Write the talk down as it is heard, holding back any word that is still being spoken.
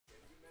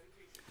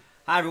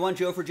Hi everyone,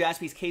 Joe for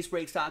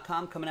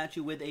JaspysCaseBreaks.com coming at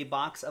you with a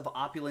box of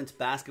Opulence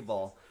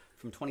basketball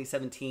from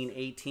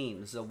 2017-18.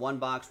 This is a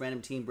one-box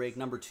random team break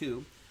number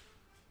 2.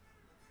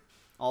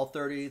 All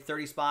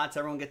 30 spots,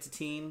 everyone gets a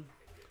team.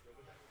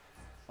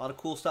 A lot of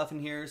cool stuff in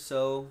here,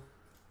 so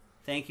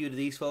thank you to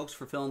these folks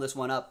for filling this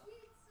one up.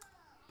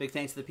 Big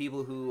thanks to the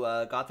people who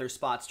got their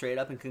spots straight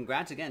up, and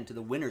congrats again to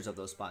the winners of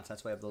those spots.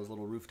 That's why I have those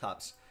little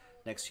rooftops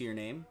next to your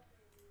name.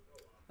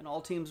 And all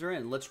teams are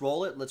in. Let's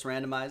roll it. Let's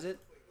randomize it.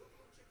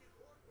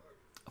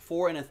 A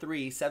 4 and a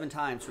 3, 7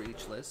 times for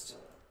each list.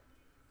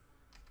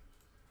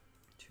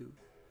 2.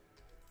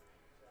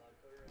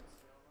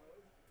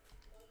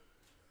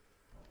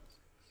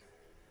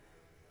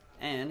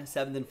 And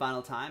 7th and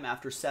final time.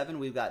 After 7,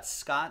 we've got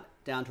Scott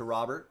down to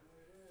Robert.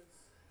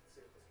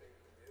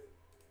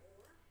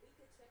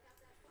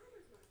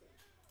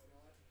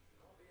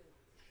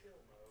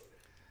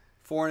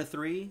 Four and a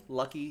 3,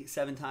 lucky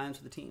 7 times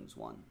for the teams.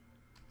 1,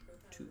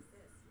 2, 6.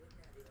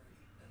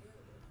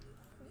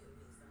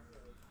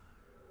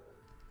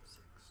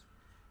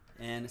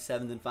 And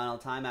 7th and final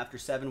time. After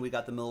 7, we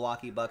got the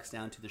Milwaukee Bucks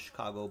down to the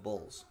Chicago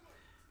Bulls.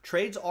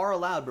 Trades are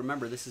allowed.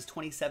 Remember, this is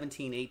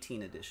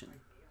 2017-18 edition.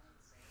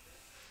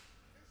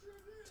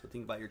 So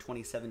think about your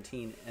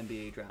 2017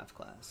 NBA draft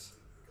class.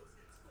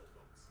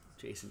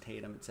 Jason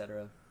Tatum,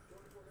 etc.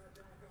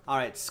 All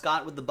right,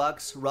 Scott with the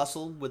Bucks,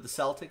 Russell with the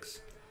Celtics,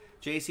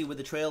 JC with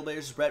the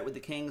Trailblazers, Brett with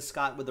the Kings,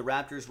 Scott with the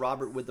Raptors,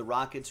 Robert with the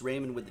Rockets,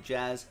 Raymond with the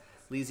Jazz,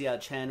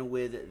 Lizia Chen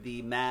with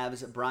the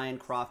Mavs, Brian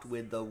Croft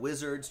with the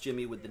Wizards,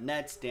 Jimmy with the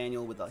Nets,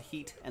 Daniel with the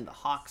Heat and the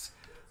Hawks,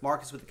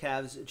 Marcus with the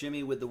Cavs,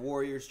 Jimmy with the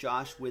Warriors,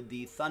 Josh with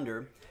the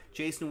Thunder,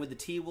 Jason with the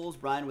T-Wolves,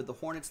 Brian with the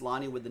Hornets,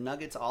 Lonnie with the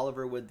Nuggets,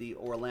 Oliver with the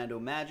Orlando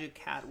Magic,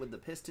 Kat with the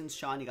Pistons,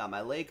 Sean, you got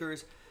my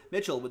Lakers,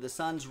 Mitchell with the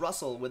Suns,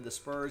 Russell with the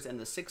Spurs and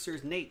the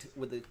Sixers, Nate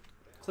with the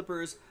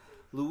Clippers,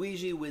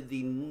 Luigi with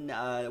the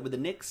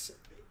Knicks,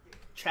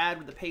 Chad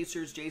with the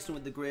Pacers, Jason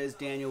with the Grizz,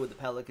 Daniel with the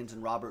Pelicans,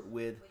 and Robert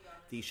with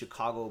the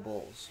Chicago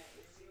Bulls.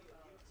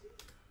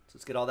 So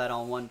let's get all that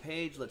on one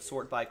page. Let's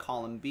sort by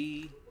column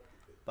B,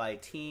 by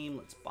team.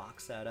 Let's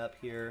box that up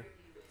here.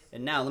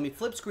 And now, let me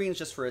flip screens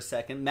just for a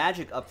second.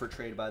 Magic up for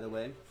trade, by the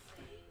way.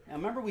 Now,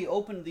 remember we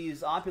opened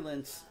these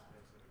Opulence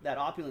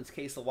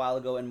case a while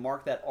ago and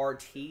marked that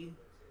RT,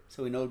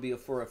 so we know it would be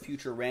for a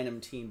future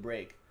random team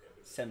break.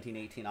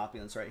 17-18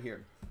 Opulence right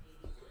here.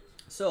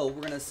 So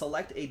we're going to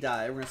select a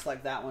die. We're going to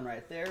select that one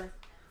right there.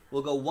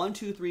 We'll go 1,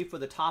 2, 3 for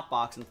the top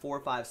box and 4,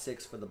 5,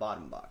 6 for the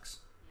bottom box.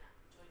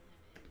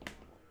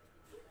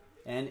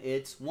 And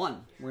it's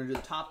 1. We're going to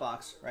do the top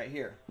box right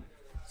here.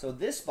 So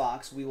this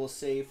box we will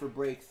save for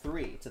break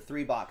 3. It's a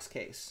 3-box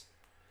case.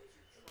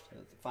 So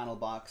the final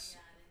box.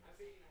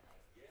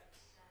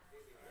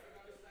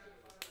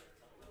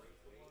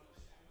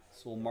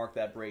 So we'll mark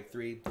that break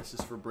 3. This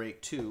is for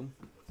break 2.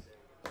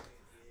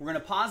 We're going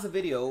to pause the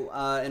video,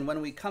 and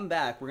when we come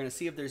back, we're going to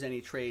see if there's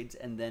any trades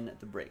and then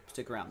the break.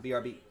 Stick around.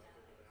 BRB.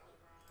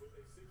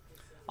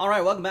 All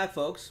right, welcome back,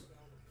 folks.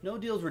 No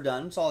deals were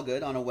done. It's all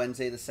good on a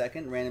Wednesday the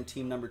 2nd. Random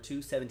team number 2,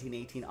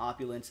 17-18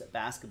 Opulence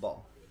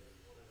basketball.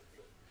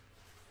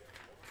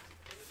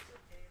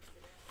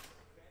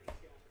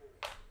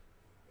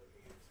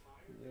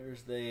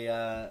 There's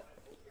the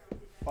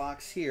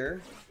box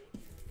here,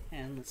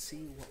 and let's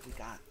see what we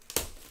got.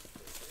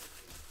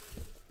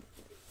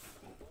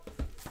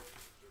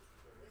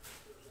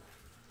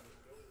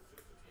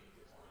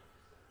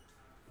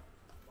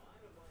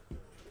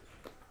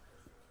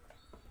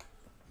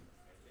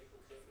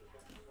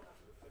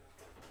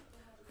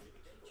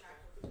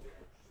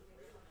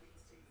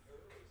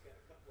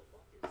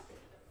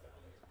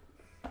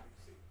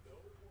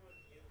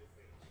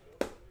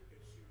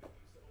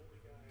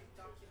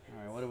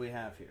 What do we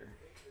have here?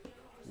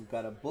 We've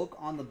got a book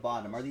on the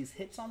bottom. Are these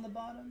hits on the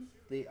bottom?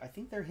 I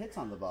think they're hits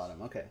on the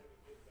bottom. Okay.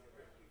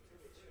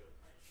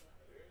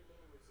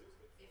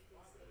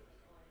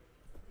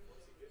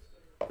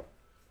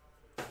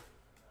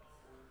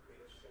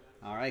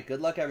 All right, good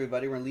luck,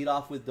 everybody. We're going to lead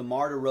off with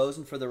DeMar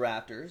DeRozan for the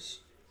Raptors.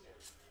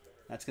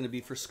 That's going to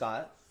be for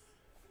Scott.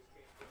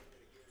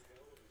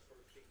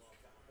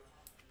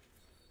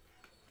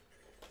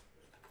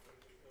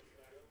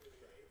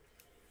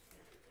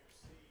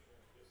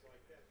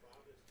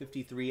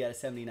 $53 out of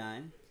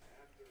 79.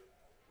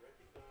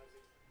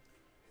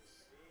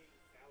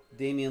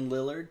 Damian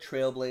Lillard,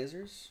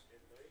 Trailblazers.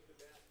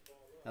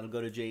 That'll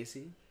go to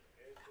JC.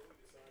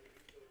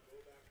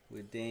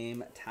 With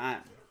Dame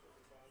time.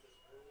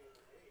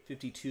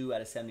 52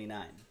 out of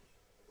 79.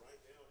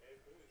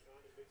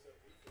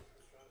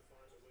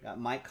 Got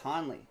Mike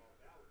Conley.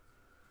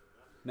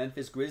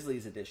 Memphis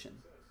Grizzlies edition.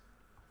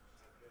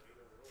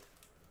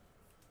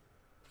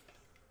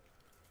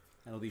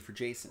 That'll be for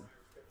Jason.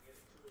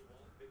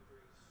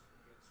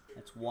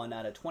 That's 1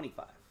 out of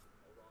 25.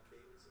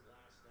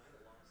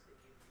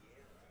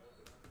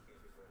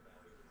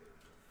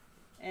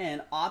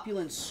 And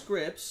Opulence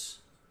scripts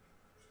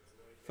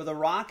for the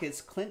Rockets,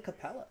 Clint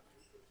Capella.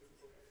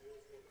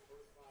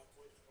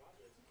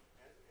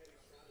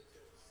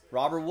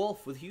 Robert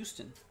Wolf with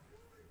Houston.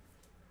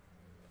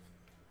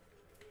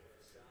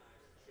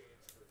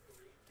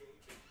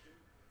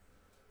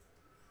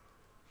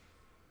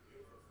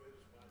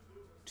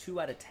 2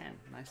 out of 10.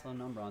 Nice low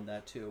number on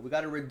that, too. We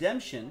got a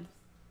redemption.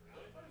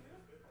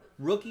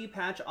 Rookie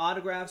patch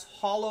autographs,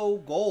 hollow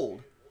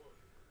gold.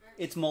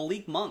 It's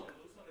Malik Monk.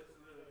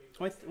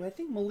 I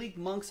think Malik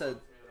Monk's a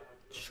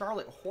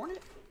Charlotte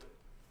Hornet?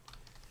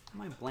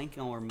 Am I blanking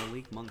on where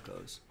Malik Monk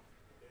goes?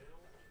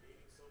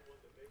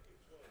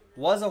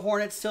 Was a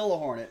Hornet, still a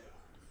Hornet.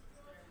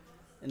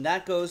 And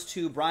that goes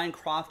to Brian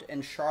Croft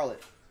and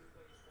Charlotte.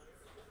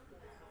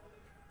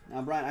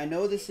 Now, Brian, I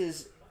know this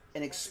is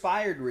an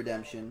expired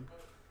redemption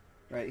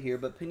right here,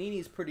 but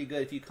Panini's pretty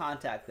good if you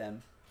contact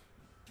them.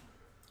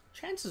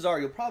 Chances are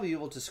you'll probably be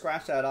able to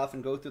scratch that off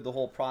and go through the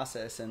whole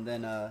process, and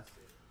then and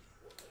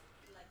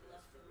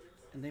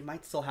they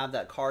might still have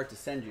that card to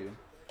send you.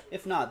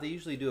 If not, they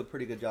usually do a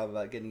pretty good job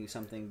about getting you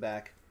something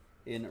back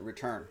in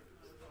return.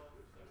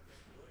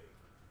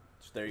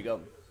 So there you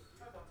go.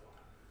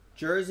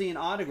 Jersey and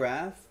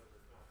autograph,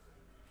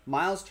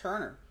 Miles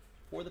Turner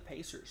for the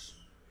Pacers.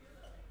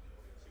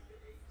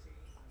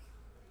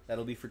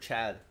 That'll be for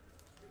Chad.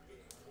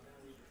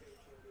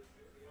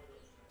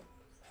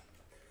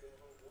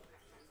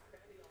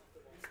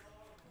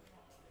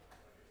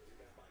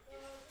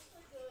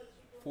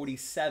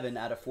 $47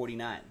 out of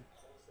 49.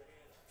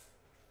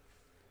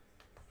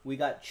 We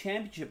got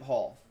Championship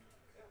Hall.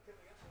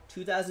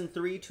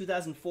 2003,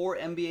 2004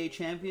 NBA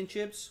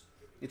Championships.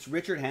 It's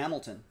Richard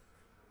Hamilton.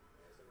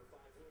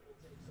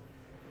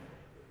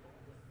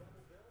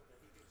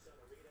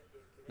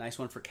 Nice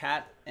one for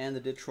Cat and the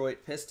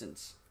Detroit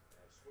Pistons.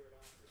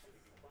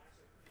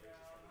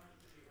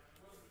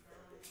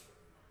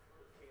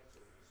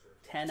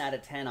 $10 out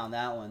of 10 on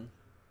that one.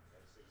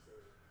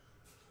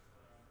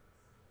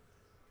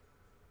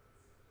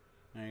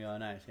 There you go,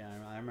 nice. Yeah,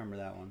 I remember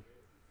that one.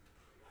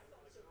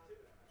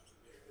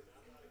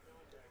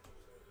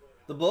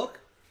 The book,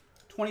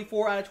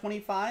 24 out of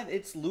 25.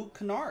 It's Luke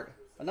Kennard,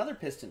 another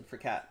Piston for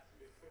Cat.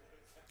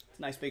 It's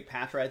a nice big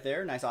patch right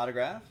there. Nice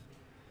autograph.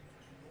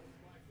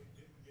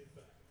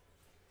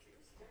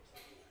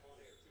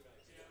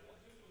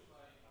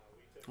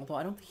 Although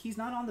I don't think he's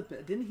not on the...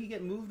 Didn't he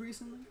get moved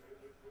recently?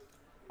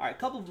 All right, a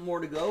couple more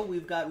to go.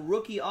 We've got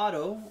rookie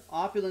auto,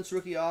 Opulence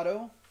rookie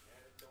auto,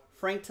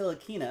 Frank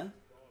Ntilikina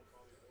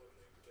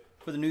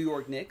for the New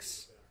York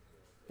Knicks.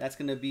 That's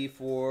going to be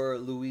for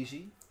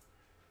Luigi.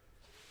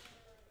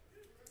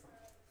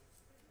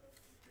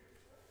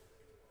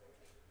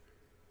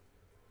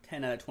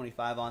 $10 out of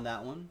 25 on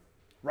that one.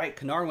 Right,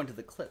 Kennard went to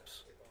the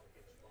Clips.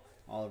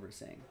 Oliver's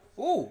saying.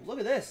 Oh, look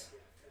at this.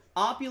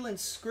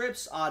 Opulence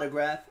Scripts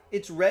autograph.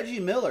 It's Reggie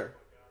Miller.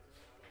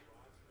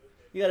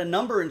 You got a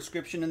number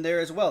inscription in there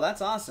as well.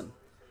 That's awesome.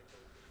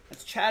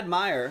 That's Chad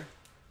Meyer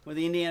with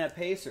the Indiana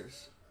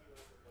Pacers.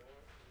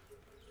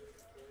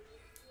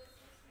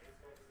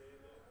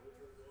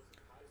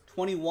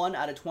 $21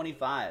 out of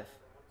 25.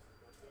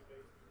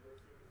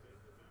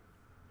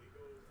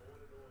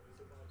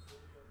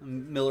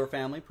 Miller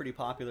family, pretty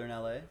popular in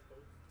LA.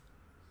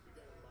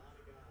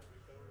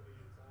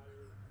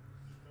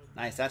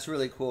 Nice, that's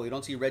really cool. You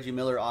don't see Reggie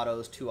Miller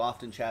autos too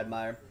often, Chad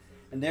Meyer.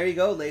 And there you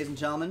go, ladies and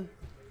gentlemen.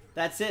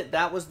 That's it.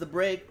 That was the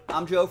break.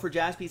 I'm Joe for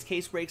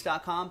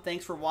JaspysCaseBreaks.com.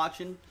 Thanks for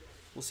watching.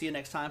 We'll see you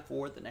next time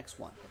for the next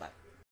one. Bye-bye.